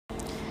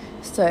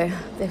So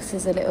this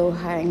is a little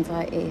high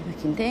anxiety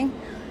looking thing.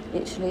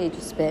 Literally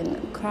just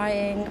been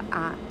crying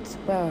at,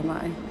 where am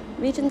I?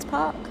 Regent's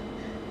Park,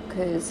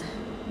 because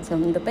it's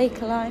on the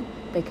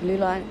Bakerloo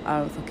line, I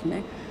don't fucking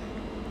know.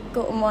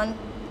 Got on one,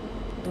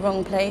 the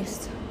wrong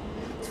place,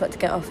 was about to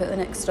get off at the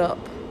next stop,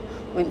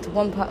 went to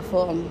one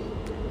platform,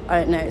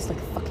 I don't know, it's like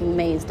a fucking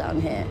maze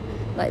down here.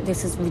 Like,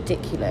 this is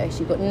ridiculous.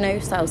 You've got no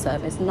cell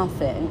service,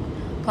 nothing.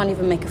 Can't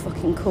even make a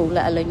fucking call,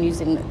 let alone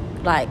using,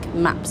 like,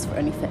 maps for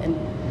anything.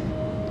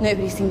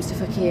 Nobody seems to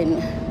fucking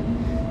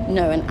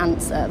know an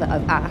answer that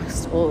I've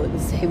asked or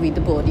say read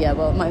the board. Yeah,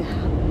 well,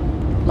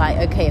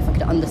 okay, if I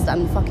could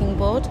understand the fucking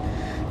board.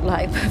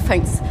 Like,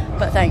 thanks,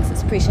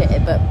 it's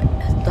appreciated, but,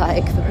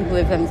 like, for people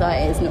with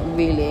anxiety, it's not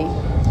really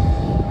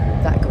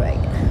that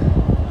great.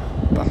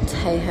 But,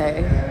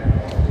 hey-ho,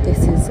 this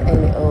is a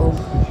little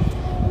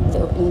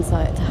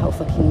insight to how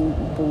fucking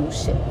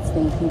bullshit this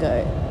thing can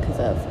go, because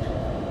I've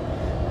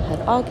had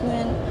an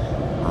argument,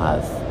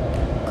 I've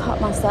cut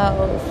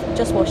myself,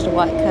 just washed a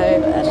white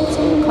coat and it's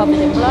all covered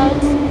in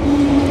blood,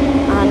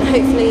 and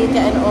hopefully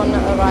getting on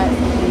a right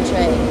fucking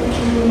train.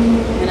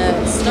 I'm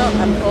gonna stop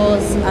and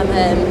pause and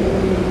then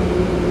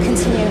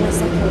continue in a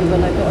second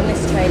when I get on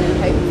this train and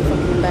hope for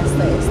fucking best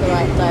that it's the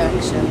right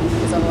direction,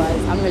 because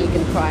otherwise I'm really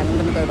gonna cry and I'm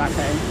gonna go back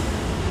home.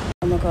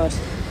 Oh my god.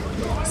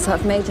 So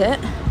I've made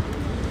it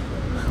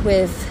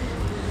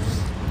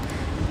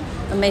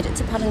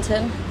to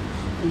Paddington.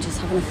 I'm just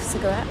having a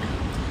cigarette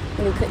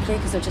really quickly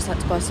because I've just had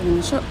to buy something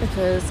in the shop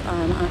because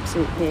I'm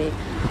absolutely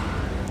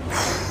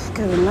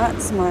going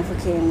nuts. My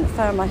fucking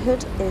fur on my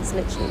hood is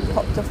literally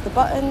popped off the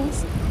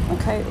buttons. My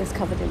coat is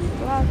covered in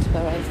blood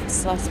where I've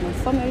sliced my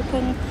thumb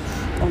open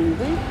on the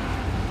wheel.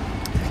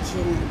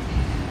 Freaking,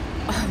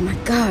 oh my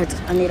god,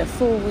 I need a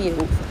full wheel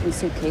fucking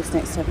suitcase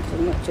next time because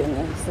I'm not doing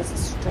this. This is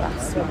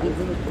stress,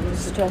 man.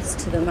 Stress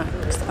to the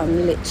max.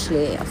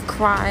 I've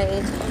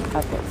cried,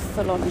 I've got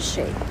full-on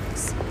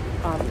shakes.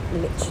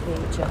 I'm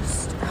literally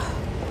just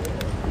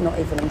not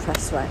even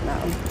impressed right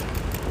now.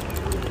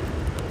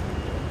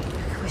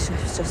 I wish I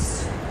was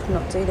just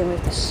not dealing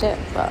with this shit,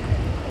 but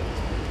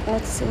I need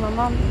to see my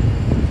mum.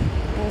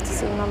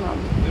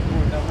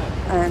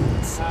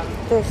 And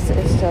this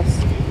is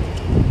just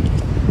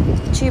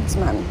tubes,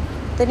 man.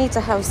 They need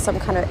to have some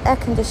kind of air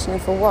conditioning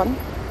for one,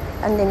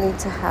 and they need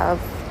to have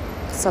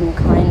some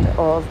kind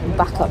of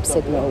backup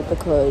signal,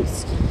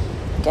 because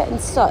getting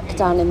stuck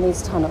down in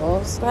these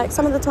tunnels, like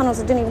some of the tunnels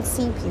I didn't even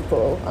see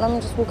people, and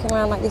I'm just walking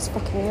around like this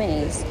fucking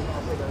maze.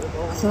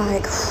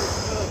 Like,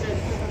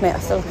 mate, I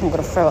feel like I'm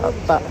gonna throw up,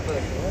 but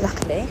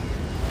luckily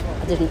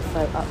I didn't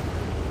throw up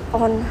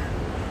on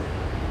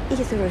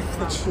either of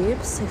the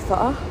tubes so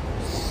far.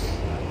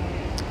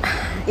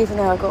 Even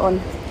though I got on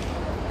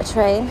a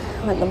train,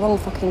 went the wrong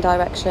fucking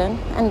direction,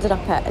 ended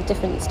up at a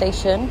different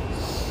station.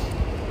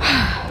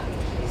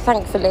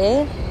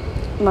 Thankfully,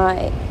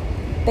 my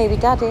baby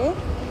daddy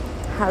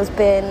has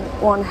been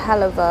one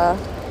hell of a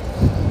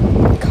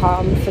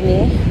calm for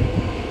me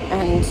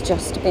and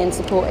just being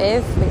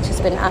supportive, which has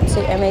been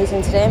absolutely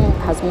amazing today and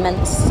has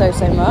meant so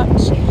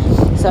much.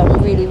 So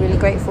I'm really, really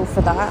grateful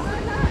for that.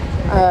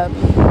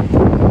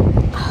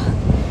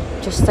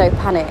 Just so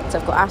panicked.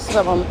 I've got acid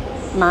on my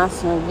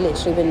mask and I've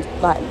literally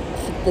been like,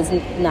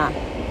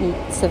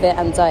 severe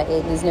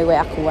anxiety. There's no way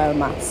I can wear a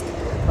mask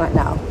right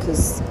now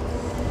because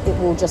it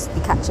will just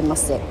be catching my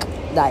sick.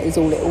 That is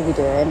all it will be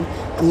doing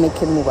and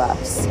making me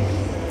worse.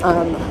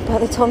 But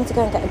they told me to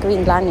go and get a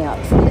green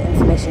lanyard from the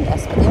information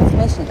desk, but the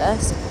information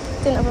desk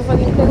didn't have a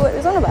fucking clue what it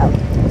was on about.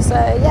 So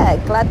yeah,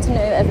 glad to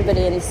know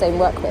everybody in the same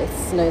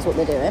workplace knows what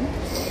they're doing.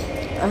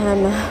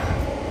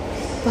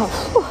 But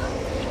whew,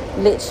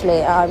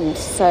 literally, I'm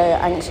so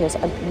anxious.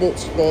 I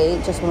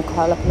literally just want to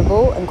curl up in a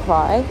ball and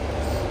cry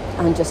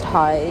and just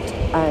hide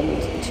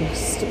and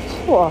just,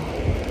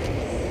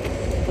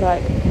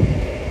 like,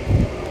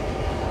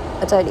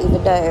 I don't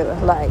even know,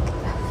 like,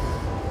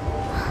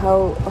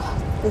 how,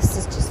 this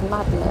is just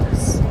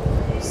madness.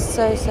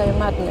 So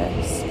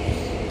madness.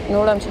 And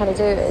all I'm trying to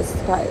do is,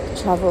 like,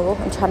 travel.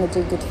 I'm trying to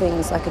do good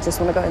things. Like, I just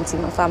want to go and see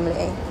my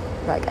family.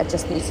 Like, I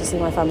just need to see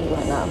my family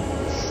right now.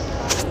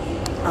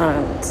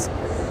 And,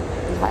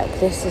 like,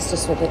 this is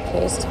just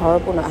ridiculous. It's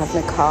horrible not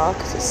having a car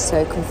because it's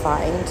so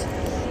confined,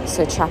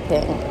 so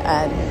trapping,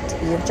 and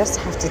you just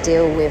have to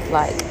deal with,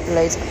 like,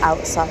 loads of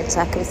outside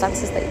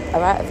circumstances that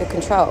are out of your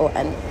control.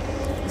 And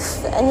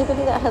for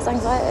anybody that has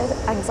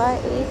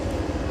anxiety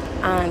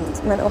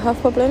and mental health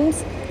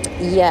problems,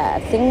 yeah,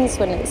 things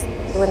when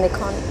you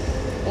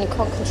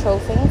can't control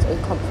things, or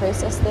you can't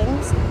process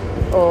things,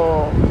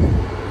 or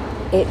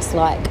it's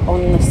like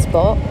on the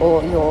spot,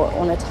 or you're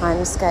on a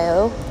time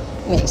scale,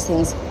 makes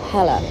things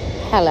hella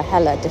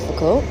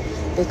difficult,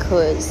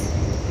 because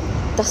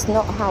that's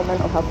not how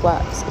mental health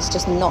works. It's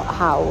just not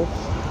how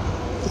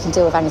you can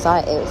deal with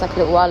anxiety. It was like a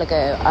little while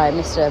ago I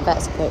missed a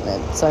vet's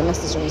appointment, so I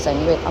messaged him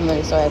saying, I'm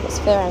really sorry, I've got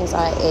severe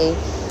anxiety,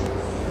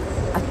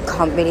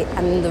 I'm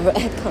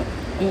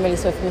really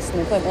sorry for missing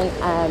the appointment.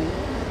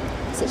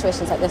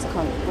 Situations like this I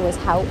can't always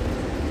help.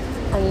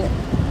 And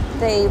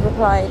they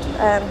replied,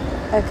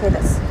 okay,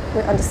 that's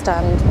we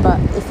understand, but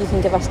if you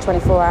can give us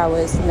 24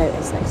 hours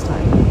notice next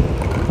time.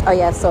 Oh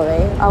yeah,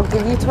 sorry. I'll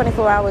give you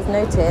 24 hours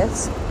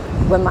notice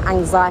when my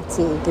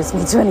anxiety gives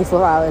me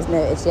 24 hours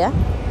notice, yeah?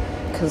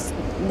 Because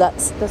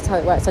that's how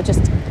it works. I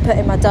just put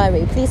in my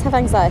diary, please have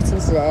anxiety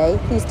today.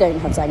 Please don't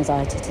have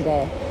anxiety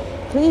today.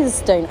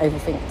 Please don't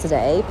overthink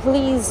today.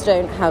 Please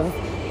don't have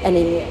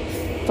any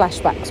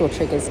flashbacks or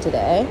triggers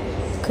today.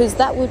 Because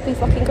that would be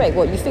fucking great.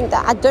 What, you think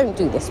that I don't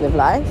do this with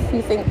life?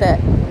 You think that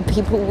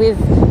people with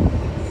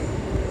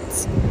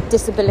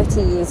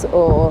disabilities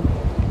or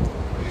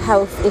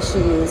health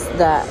issues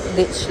that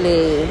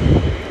literally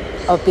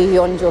are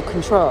beyond your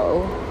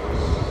control,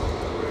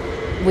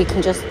 we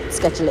can just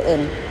schedule it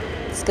in?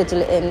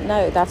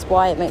 No, that's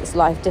why it makes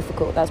life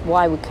difficult. That's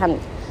why we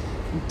can't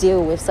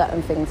deal with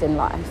certain things in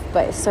life.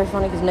 But it's so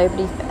funny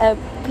because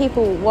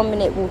people 1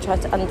 minute will try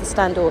to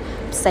understand or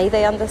say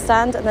they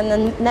understand, and then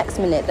the next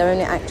minute their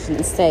only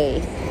actions say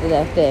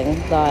their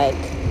thing. Like,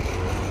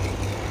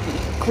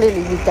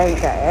 clearly you don't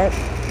get it.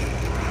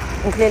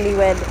 And clearly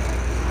when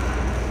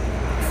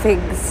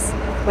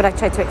I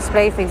try to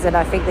explain things and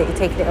I think that you're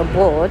taking it on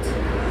board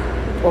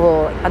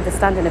or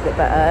understanding a bit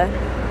better,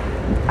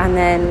 and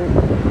then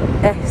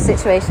a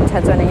situation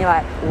turns around and you're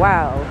like,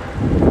 wow,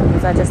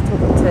 was I just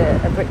talking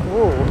to a brick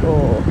wall?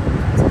 Or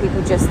do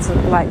people just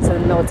like to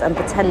nod and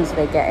pretend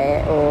they get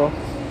it or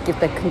give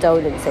their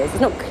condolences? It's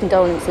not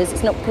condolences,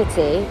 it's not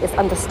pity, it's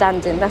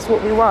understanding. That's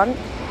what we want.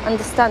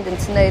 Understanding,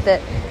 to know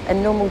that a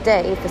normal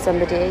day for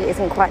somebody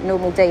isn't quite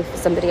normal day for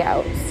somebody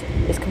else.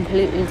 It's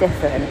completely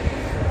different.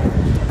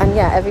 And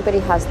yeah, everybody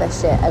has their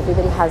shit.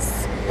 Everybody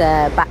has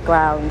their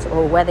background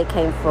or where they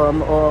came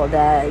from or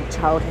their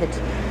childhood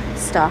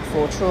stuff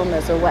or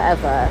traumas or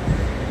whatever.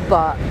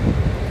 But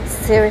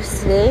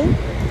seriously,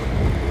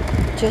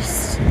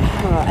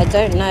 I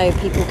don't know,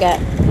 people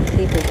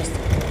just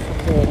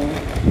fucking,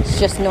 it's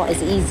just not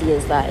as easy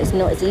as that. It's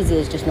not as easy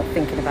as just not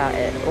thinking about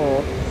it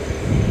or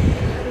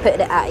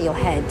putting it out of your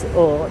head,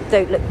 or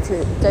don't look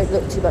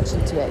too much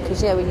into it.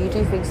 Because yeah, when you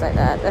do things like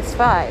that, that's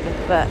fine,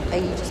 but are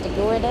you just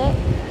ignoring it?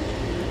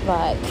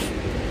 Like,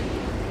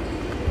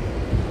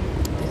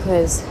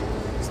 because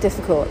it's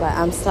difficult. Like,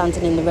 I'm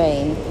standing in the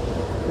rain,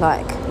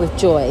 like, with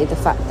joy, the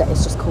fact that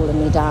it's just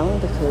cooling me down,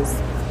 because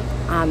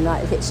I'm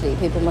like, literally,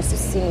 people must have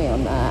seen me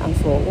on there and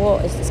thought,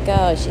 what is this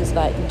girl? She's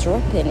like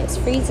dripping, it's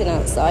freezing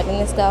outside and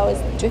this girl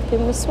is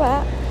dripping with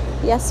sweat.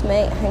 Yes,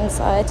 mate,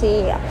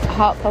 anxiety,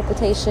 heart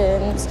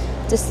palpitations,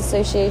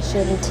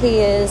 disassociation,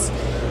 tears,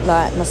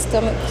 like my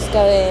stomach's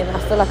going, I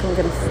feel like I'm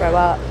going to throw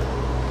up.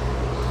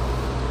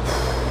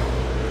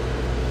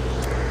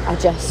 I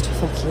just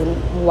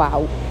fucking,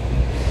 wow,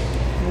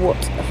 what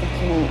a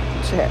fucking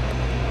trip.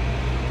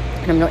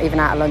 And I'm not even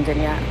out of London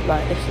yet,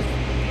 like, this is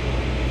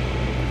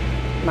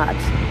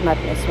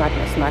madness.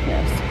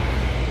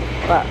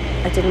 But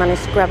I did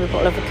manage to grab a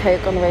bottle of a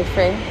Coke on the way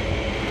through,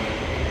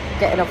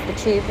 getting off the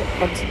tube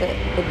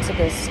into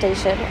the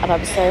station, and I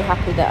was so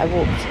happy that I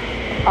walked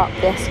up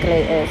the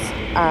escalators,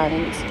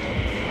 and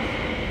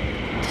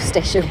the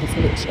station was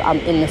literally, I'm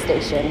in the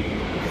station,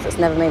 because it's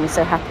never made me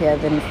so happier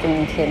than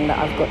thinking that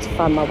I've got to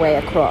find my way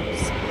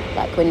across.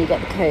 Like, when you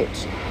get the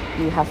coach,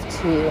 you have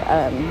to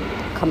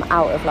come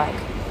out of like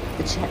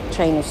the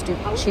train or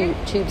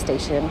tube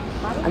station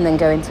and then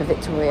go into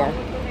Victoria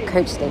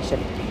coach station,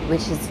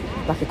 which is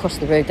like across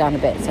the road down a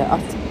bit. So I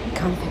was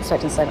kind of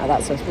expecting something like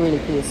that, so I was really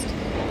pleased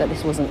that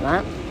this wasn't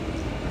that.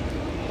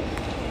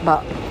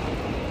 But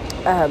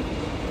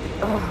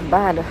oh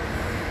man,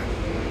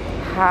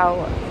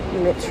 how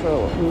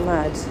literal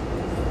mad.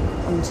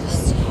 I'm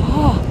just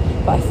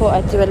but I thought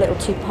I'd do a little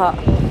 2-part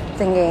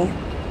thingy.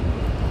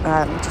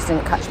 Just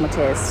didn't catch my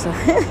tears, so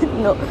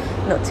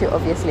not too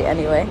obviously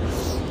anyway.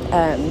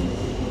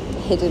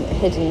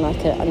 Hidden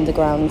like an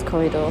underground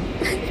corridor.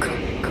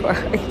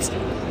 Cried.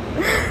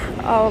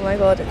 Oh my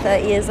god, at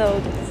 30 years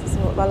old, this is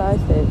what my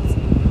life is.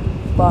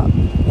 But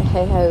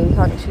hey ho, we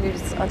can't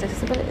choose our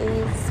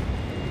disabilities.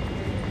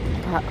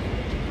 But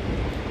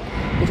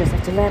we just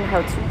have to learn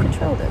how to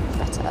control them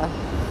better.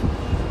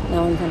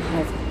 Now I'm going to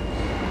have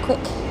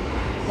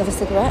another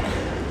cigarette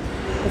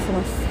before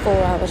my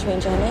 4-hour train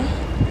journey,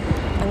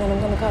 and then I'm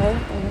going to go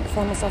and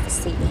find myself a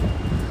seat.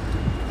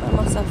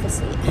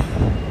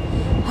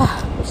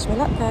 Wish me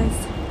luck, guys.